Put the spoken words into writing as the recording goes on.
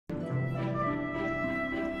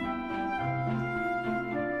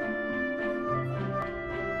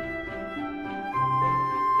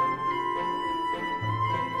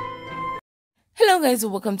Hello guys,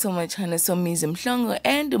 welcome to my channel. Somizi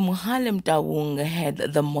and Muhalem Tawung had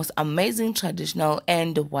the most amazing traditional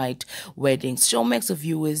and white weddings. Showmax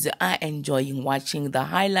viewers are enjoying watching the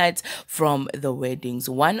highlights from the weddings.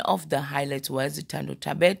 One of the highlights was Tando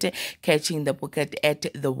Tabete catching the bouquet at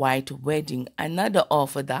the white wedding. Another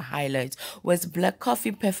of the highlights was Black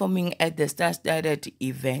Coffee performing at the star-studded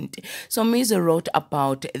event. Somizi wrote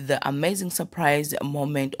about the amazing surprise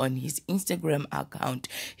moment on his Instagram account.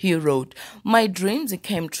 He wrote, "My dreams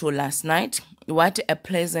came true last night. What a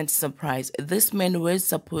pleasant surprise. This man was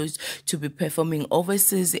supposed to be performing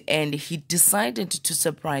overseas and he decided to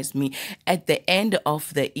surprise me at the end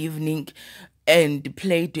of the evening and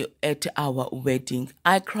played at our wedding.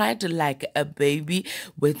 I cried like a baby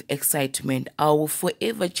with excitement. I will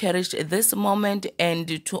forever cherish this moment,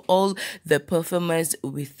 and to all the performers,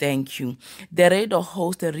 we thank you." The radio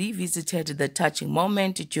host revisited the touching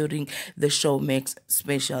moment during the Showmax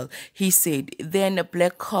special. He said, "Then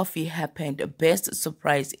Black Coffee happened. Best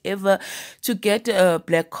surprise ever. To get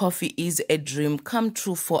Black Coffee is a dream come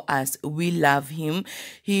true for us. We love him.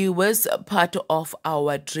 He was part of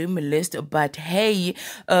our dream list, but hey,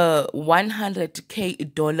 $100K,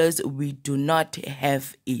 we do not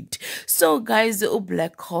have it." So guys,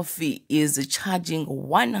 Black Coffee is charging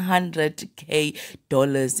 $100K,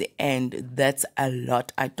 and that's a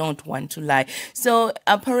lot. I don't want to lie. So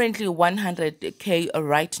apparently 100K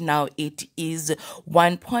right now, it is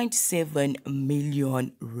 1.7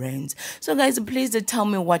 million rands. So guys, please tell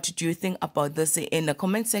me, what do you think about this in the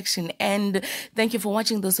comment section, and thank you for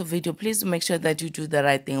watching this video. Please make sure that you do the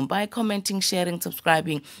right thing by commenting, sharing,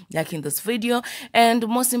 subscribing, liking this video, and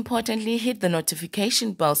most importantly, hit the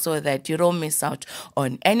notification bell so that you don't miss out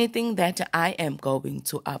on anything that I am going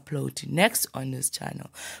to upload next on this channel.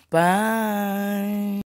 Bye.